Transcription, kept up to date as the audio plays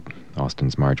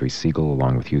Austin's Marjorie Siegel,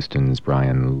 along with Houston's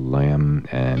Brian Lamb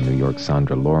and New York's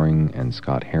Sandra Loring and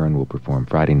Scott Heron, will perform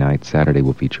Friday night. Saturday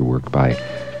will feature work by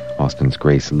Austin's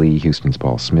Grace Lee, Houston's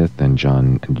Paul Smith, and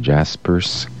John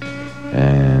Jaspers,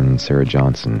 and Sarah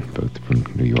Johnson, both from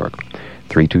New York.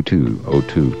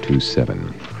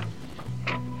 322-0227.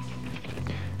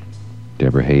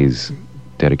 Deborah Hayes'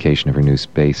 dedication of her new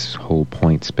space, Whole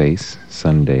Point Space,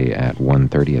 Sunday at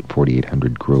 1:30 at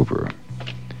 4800 Grover.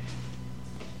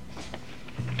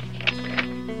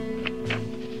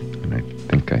 And I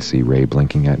think I see Ray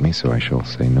blinking at me, so I shall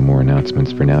say no more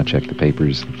announcements for now. Check the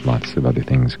papers. Lots of other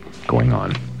things going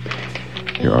on.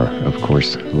 There are, of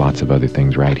course, lots of other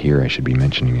things right here I should be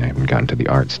mentioning. I haven't gotten to the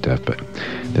art stuff, but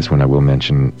this one I will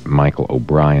mention. Michael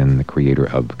O'Brien, the creator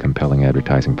of compelling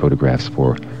advertising photographs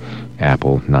for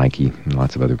Apple, Nike, and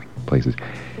lots of other places,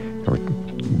 or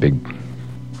big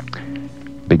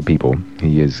people.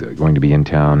 He is going to be in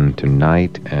town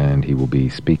tonight, and he will be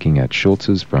speaking at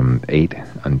Schultz's from 8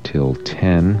 until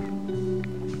 10.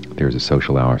 There's a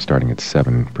social hour starting at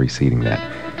 7 preceding that,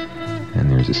 and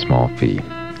there's a small fee.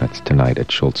 That's tonight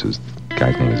at Schultz's. The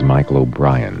guy's name is Michael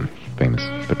O'Brien, famous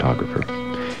photographer.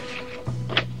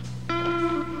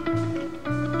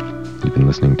 You've been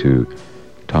listening to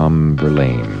Tom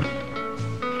Verlaine.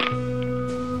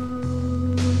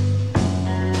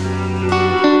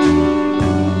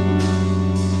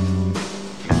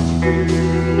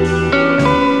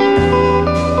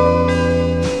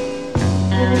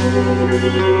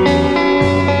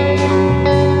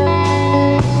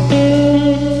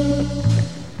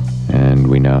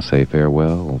 Say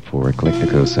farewell for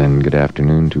Eclecticos and good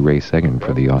afternoon to Ray Seggern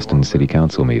for the Austin City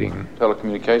Council meeting.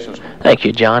 Telecommunications. Thank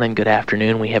you, John, and good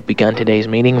afternoon. We have begun today's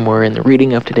meeting, and we're in the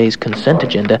reading of today's consent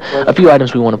agenda. A few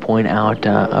items we want to point out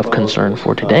of concern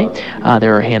for today.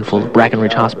 There are a handful of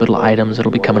Brackenridge Hospital items that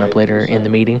will be coming up later in the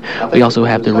meeting. We also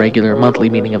have the regular monthly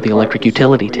meeting of the electric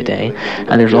utility today.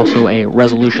 And there's also a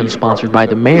resolution sponsored by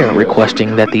the mayor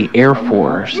requesting that the Air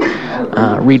Force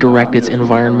redirect its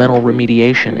environmental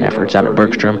remediation efforts out at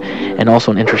Bergstrom, and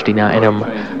also an interesting item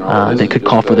that could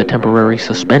call for the temporary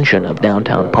suspension of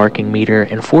downtown parking meter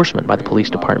enforcement by the police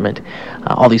department.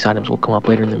 All these items will come up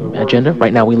later in the agenda.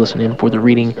 Right now we listen in for the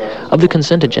reading of the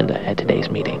consent agenda at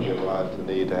today's meeting. The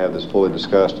need to have this fully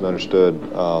discussed and understood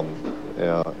in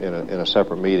a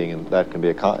separate meeting, and that can be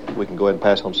we can go ahead and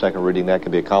pass on second reading. That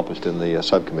can be accomplished in the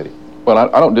subcommittee. Well,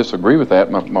 I don't disagree with that.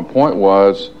 My point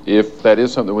was, if that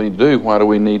is something we need to do, why do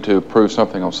we need to approve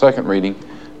something on second reading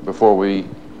before we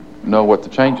know what the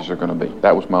changes are going to be?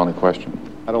 That was my only question.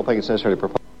 I don't think it's necessarily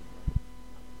proposed.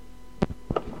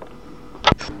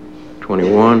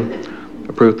 21,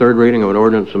 approve third reading of an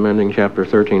ordinance amending Chapter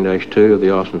 13-2 of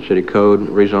the Austin City Code,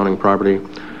 rezoning property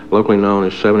locally known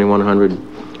as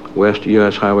 7100 West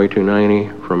U.S. Highway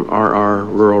 290 from RR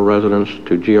Rural Residence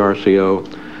to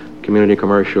GRCO Community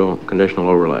Commercial Conditional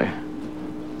Overlay.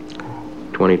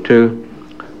 22,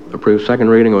 approve second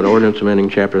reading of an ordinance amending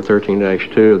Chapter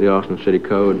 13-2 of the Austin City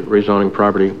Code, rezoning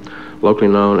property locally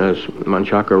known as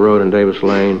Manchaca Road and Davis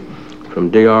Lane from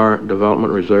DR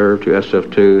Development Reserve to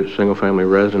SF2 Single Family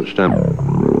Residence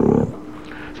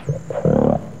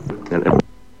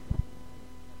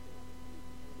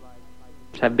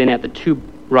have been at the two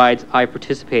rides I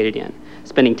participated in,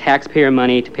 spending taxpayer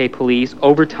money to pay police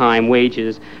overtime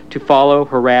wages to follow,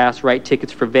 harass, write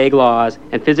tickets for vague laws,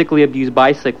 and physically abuse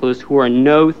bicyclists who are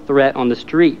no threat on the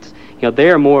streets. They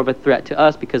are more of a threat to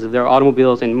us because of their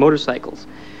automobiles and motorcycles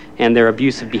and their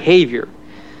abusive behavior.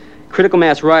 Critical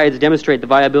mass rides demonstrate the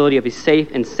viability of a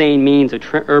safe and sane means of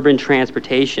urban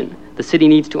transportation. The city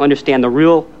needs to understand the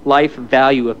real-life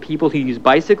value of people who use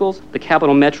bicycles, the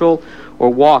Capital Metro, or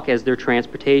walk as their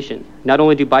transportation. Not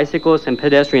only do bicyclists and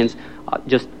pedestrians,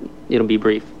 it'll be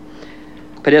brief.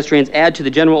 Pedestrians add to the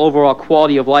general overall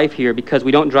quality of life here because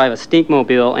we don't drive a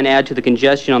stinkmobile and add to the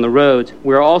congestion on the roads.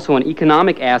 We're also an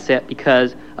economic asset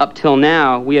because, up till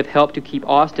now, we have helped to keep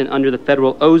Austin under the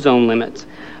federal ozone limits.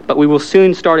 But we will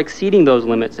soon start exceeding those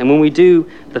limits, and when we do,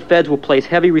 the feds will place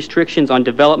heavy restrictions on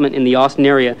development in the Austin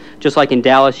area, just like in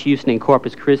Dallas, Houston, and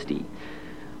Corpus Christi.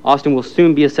 Austin will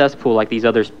soon be a cesspool like these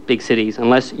other big cities,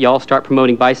 unless y'all start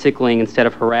promoting bicycling instead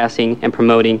of harassing and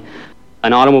promoting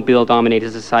an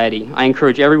automobile-dominated society. I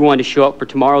encourage everyone to show up for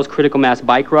tomorrow's critical mass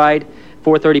bike ride,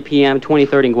 4:30 p.m.,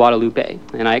 23rd in Guadalupe,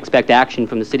 and I expect action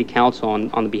from the City Council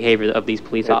on the behavior of these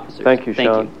police officers. Thank you,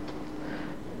 Sean.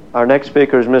 Our next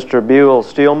speaker is Mr. Buell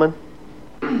Steelman.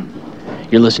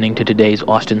 You're listening to today's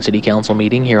Austin City Council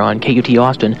meeting here on KUT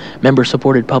Austin,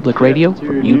 member-supported public radio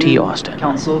for UT Austin.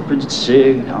 Council,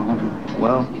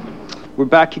 well, we're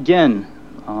back again.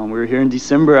 We were here in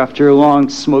December after a long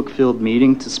smoke-filled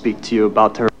meeting to speak to you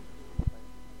about the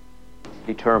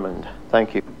determined.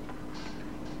 Thank you.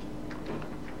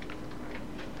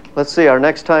 Let's see, our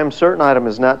next time certain item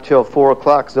is not till 4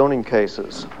 o'clock, zoning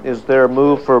cases. Is there a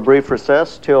move for a brief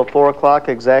recess till 4 o'clock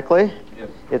exactly? Yes.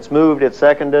 It's moved, it's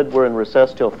seconded, we're in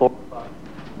recess till 4 o'clock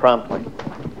promptly.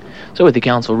 So with the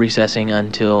council recessing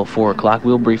until 4 o'clock,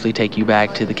 we'll briefly take you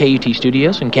back to the KUT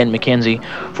studios and Ken McKenzie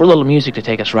for a little music to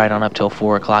take us right on up till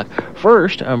 4 o'clock.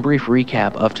 First, a brief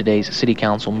recap of today's city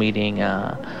council meeting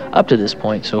up to this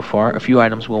point so far. A few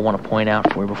items we'll want to point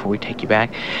out for you before we take you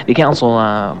back. The council,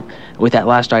 with that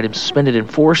last item, suspended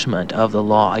enforcement of the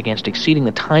law against exceeding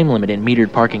the time limit in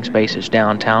metered parking spaces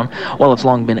downtown. While it's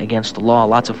long been against the law,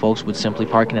 lots of folks would simply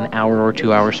park in an hour or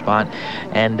 2 hour spot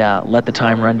and let the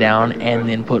time run down and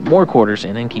then put more quarters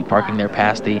in and keep parking there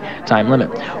past the time limit.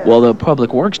 Well, the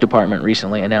Public Works Department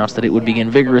recently announced that it would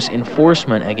begin vigorous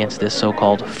enforcement against this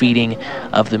so-called feeding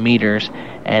of the meters,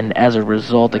 and as a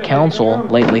result, the council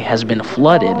lately has been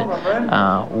flooded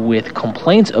with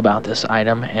complaints about this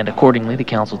item, and accordingly, the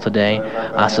council today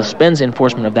suspends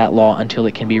enforcement of that law until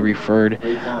it can be referred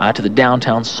to the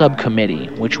downtown subcommittee,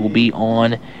 which will be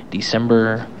on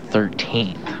December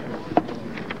 13th.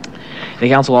 The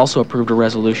council also approved a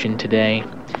resolution today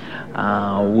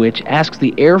which asks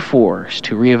the Air Force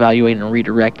to reevaluate and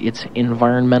redirect its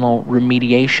environmental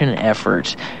remediation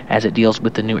efforts as it deals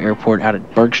with the new airport out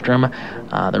at Bergstrom.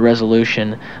 The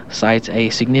resolution cites a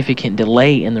significant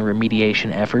delay in the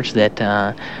remediation efforts that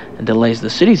delays the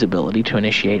city's ability to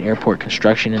initiate airport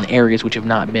construction in areas which have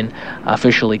not been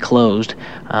officially closed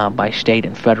by state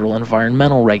and federal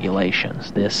environmental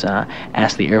regulations. This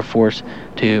asks the Air Force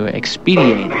to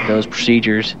expedite those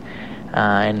procedures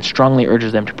and strongly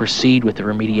urges them to proceed with the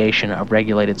remediation of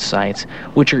regulated sites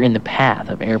which are in the path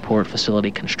of airport facility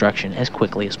construction as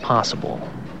quickly as possible.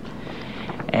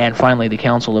 And finally, the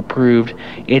council approved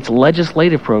its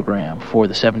legislative program for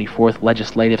the 74th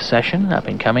legislative session up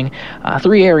and coming.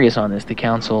 3 areas on this. The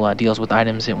council deals with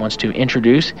items it wants to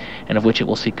introduce and of which it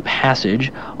will seek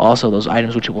passage. Also, those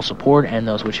items which it will support and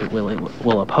those which it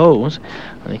will oppose.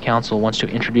 The council wants to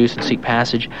introduce and seek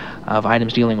passage of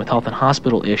items dealing with health and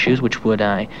hospital issues, which would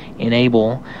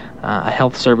enable a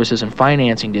health services and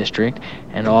financing district,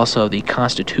 and also the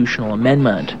constitutional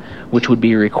amendment, which would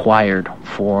be required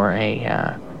for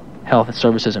a health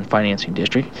services and financing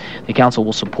district. The council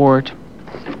will support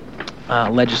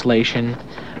legislation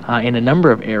in a number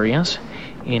of areas,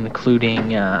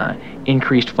 including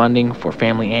increased funding for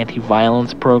family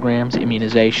anti-violence programs,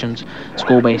 immunizations,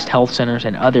 school-based health centers,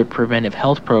 and other preventive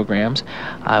health programs.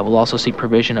 We'll also seek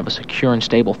provision of a secure and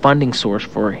stable funding source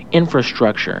for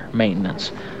infrastructure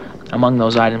maintenance. Among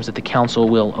those items that the council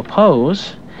will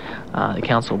oppose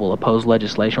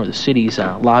legislation, or the city's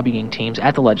lobbying teams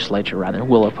at the legislature,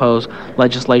 will oppose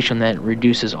legislation that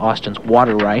reduces Austin's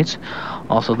water rights.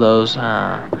 Also, those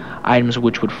items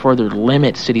which would further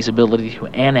limit city's ability to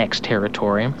annex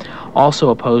territory. Also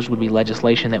opposed would be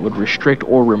legislation that would restrict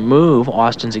or remove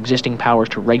Austin's existing powers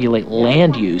to regulate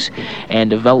land use and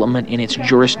development in its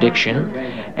jurisdiction.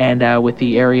 And with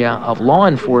the area of law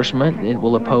enforcement, it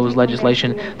will oppose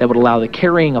legislation that would allow the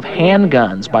carrying of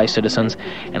handguns by citizens.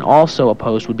 And also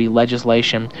opposed would be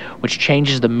legislation which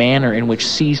changes the manner in which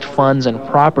seized funds and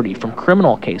property from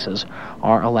criminal cases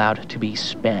are allowed to be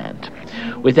spent.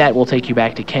 With that, we'll take you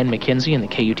back to Ken McKenzie in the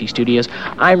KUT studios.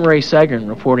 I'm Ray Seggern,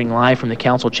 reporting live from the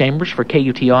council chambers for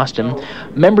KUT Austin,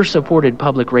 member-supported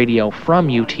public radio from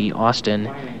UT Austin.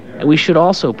 And we should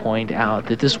also point out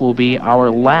that this will be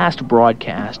our last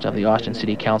broadcast of the Austin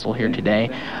City Council here today,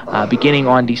 beginning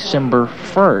on December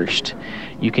 1st.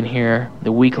 You can hear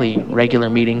the weekly regular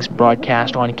meetings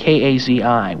broadcast on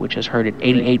KAZI, which is heard at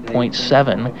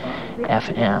 88.7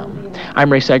 FM.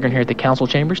 I'm Ray Seggern here at the council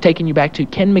chambers, taking you back to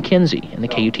Ken McKenzie in the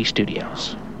KUT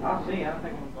studios.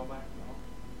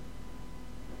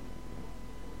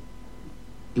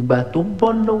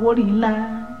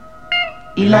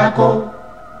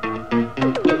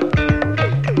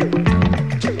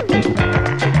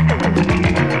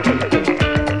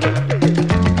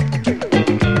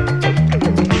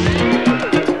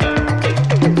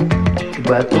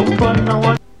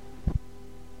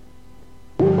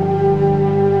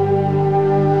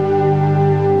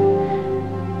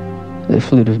 The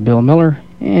flute of Bill Miller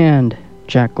and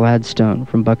Jack Gladstone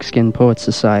from Buckskin Poets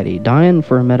Society, Dying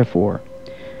for a Metaphor.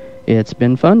 It's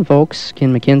been fun, folks.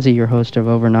 Ken McKenzie, your host of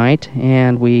Overnight,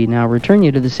 and we now return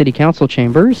you to the City Council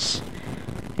chambers,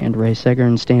 and Ray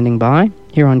Seggern standing by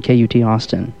here on KUT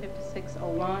Austin.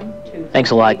 5601 to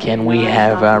Thanks a lot, Ken. We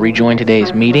have rejoined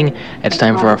today's meeting. It's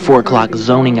time for our 4 o'clock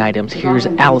zoning items. Here's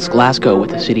Alice Glasgow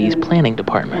with the city's planning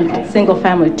department. Single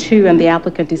family 2 and the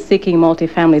applicant is seeking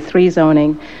multifamily 3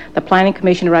 zoning. The planning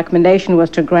commission recommendation was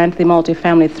to grant the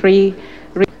multifamily 3.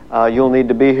 You'll need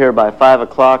to be here by 5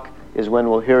 o'clock is when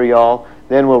we'll hear y'all.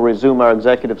 Then we'll resume our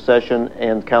executive session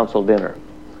and council dinner.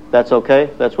 That's okay?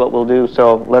 That's what we'll do.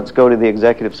 So let's go to the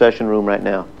executive session room right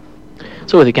now.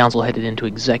 So with the council headed into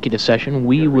executive session,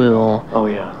 we will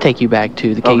take you back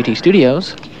to the KUT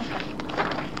studios.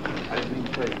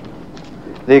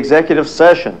 The executive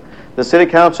session. The City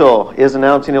Council is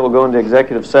announcing it will go into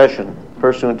executive session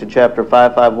pursuant to Chapter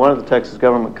 551 of the Texas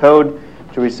Government Code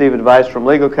to receive advice from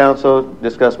legal counsel,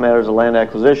 discuss matters of land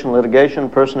acquisition, litigation,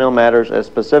 personnel matters as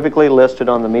specifically listed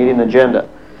on the meeting agenda.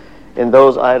 And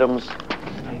those items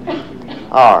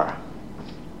are...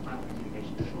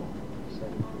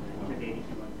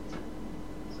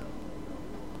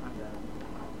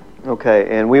 Okay,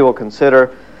 and we will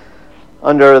consider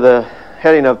under the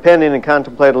heading of pending and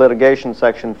contemplated litigation,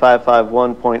 section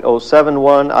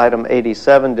 551.071, item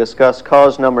 87, discuss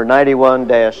cause number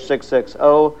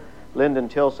 91-660, Lyndon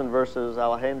Tilson versus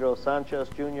Alejandro Sanchez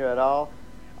Jr. et al.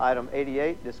 Item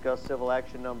 88, discuss civil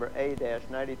action number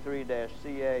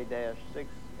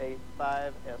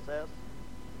A-93-CA-685-SS.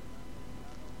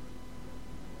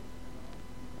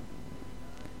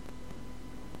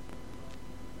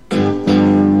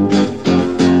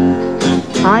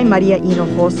 I'm Maria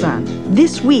Hinojosa.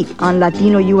 This week on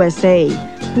Latino USA,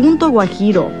 Punto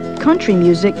Guajiro, country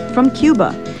music from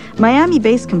Cuba.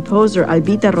 Miami-based composer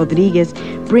Albita Rodriguez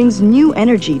brings new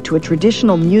energy to a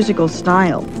traditional musical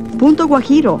style. Punto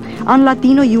Guajiro on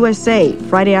Latino USA,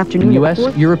 Friday afternoon.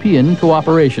 U.S.-European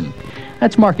cooperation.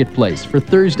 That's Marketplace for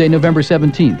Thursday, November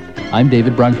 17th. I'm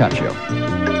David Brancaccio.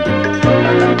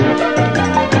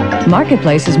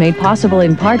 Marketplace is made possible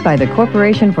in part by the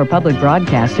Corporation for Public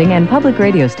Broadcasting and public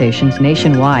radio stations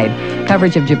nationwide.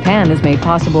 Coverage of Japan is made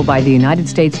possible by the United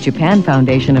States-Japan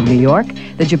Foundation of New York,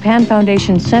 the Japan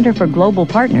Foundation Center for Global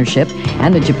Partnership,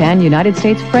 and the Japan-United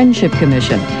States Friendship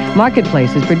Commission.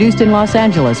 Marketplace is produced in Los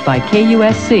Angeles by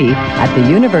KUSC at the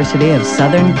University of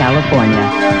Southern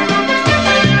California.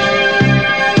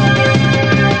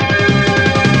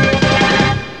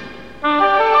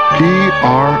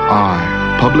 PRI,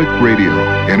 Public Radio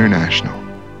International.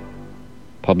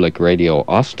 Public Radio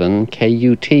Austin,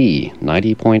 KUT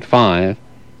 90.5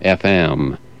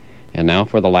 FM. And now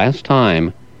for the last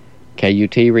time,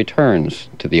 KUT returns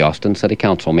to the Austin City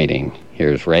Council meeting.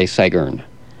 Here's Ray Seggern.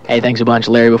 Hey, thanks a bunch,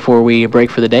 Larry. Before we break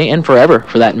for the day, and forever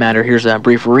for that matter, here's a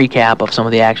brief recap of some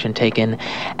of the action taken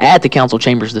at the council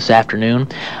chambers this afternoon.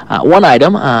 One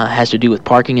item has to do with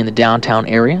parking in the downtown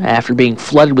area. After being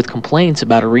flooded with complaints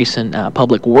about a recent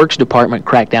Public Works Department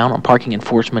crackdown on parking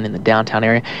enforcement in the downtown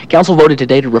area, council voted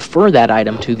today to refer that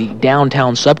item to the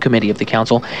downtown subcommittee of the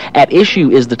council. At issue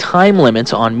is the time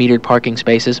limits on metered parking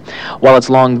spaces. While it's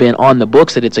long been on the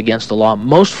books that it's against the law,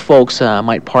 most folks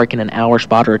might park in an hour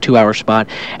spot or a 2-hour spot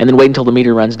and then wait until the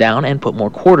meter runs down and put more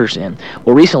quarters in.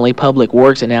 Well, recently, Public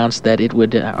Works announced that it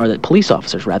would, or that police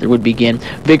officers, rather, would begin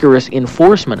vigorous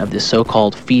enforcement of this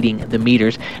so-called feeding the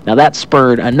meters. Now, that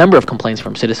spurred a number of complaints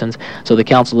from citizens, so the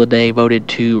council today voted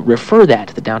to refer that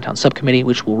to the downtown subcommittee,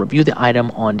 which will review the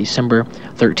item on December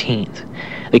 13th.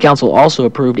 The council also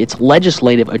approved its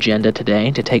legislative agenda today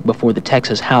to take before the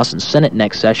Texas House and Senate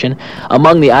next session.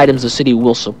 Among the items the city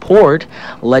will support,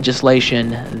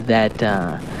 legislation that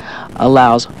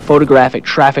allows photographic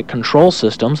traffic control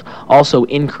systems, also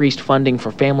increased funding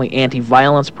for family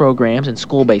anti-violence programs and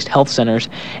school-based health centers,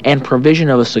 and provision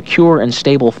of a secure and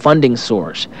stable funding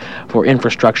source for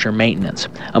infrastructure maintenance.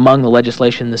 Among the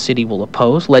legislation the city will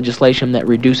oppose, legislation that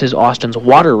reduces Austin's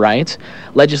water rights,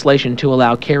 legislation to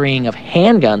allow carrying of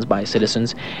handguns by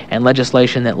citizens, and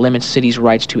legislation that limits cities'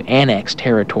 rights to annex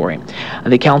territory.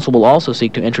 The council will also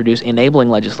seek to introduce enabling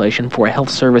legislation for a health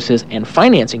services and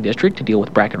financing district to deal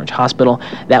with Brackenridge Hospital.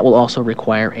 That will also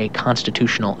require a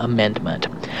constitutional amendment.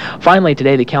 Finally,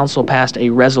 today the council passed a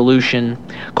resolution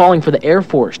calling for the Air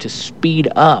Force to speed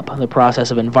up the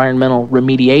process of environmental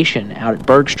remediation out at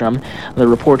Bergstrom. The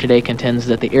report today contends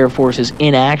that the Air Force's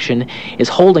inaction is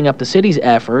holding up the city's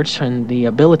efforts and the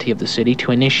ability of the city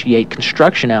to initiate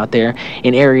construction out there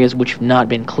in areas which have not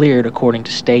been cleared according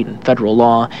to state and federal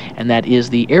law, and that is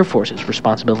the Air Force's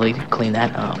responsibility to clean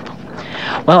that up.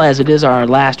 Well, as it is our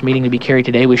last meeting to be carried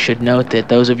today, we should note that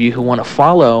those of you who want to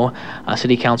follow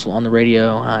City Council on the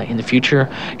radio in the future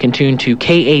can tune to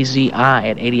KAZI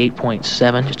at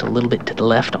 88.7, just a little bit to the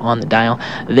left on the dial.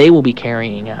 They will be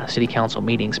carrying City Council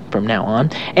meetings from now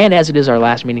on. And as it is our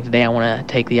last meeting today, I want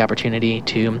to take the opportunity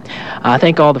to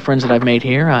thank all the friends that I've made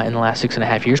here in the last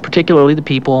 6.5 years, particularly the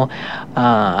people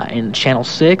in Channel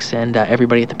 6 and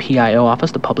everybody at the PIO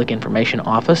office, the Public Information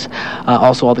Office,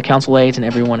 also all the council aides and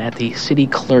everyone at the City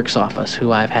Clerk's office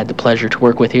who I've had the pleasure to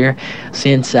work with here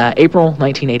since April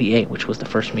 1988, which was the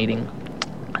first meeting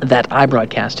that I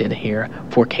broadcasted here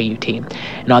for KUT.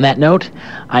 And on that note,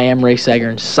 I am Ray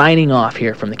Seggern signing off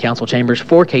here from the council chambers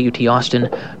for KUT Austin,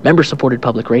 member-supported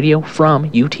public radio from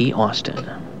UT Austin.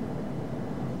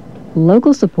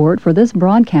 Local support for this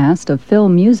broadcast of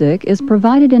film music is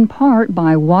provided in part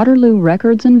by Waterloo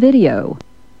Records and Video.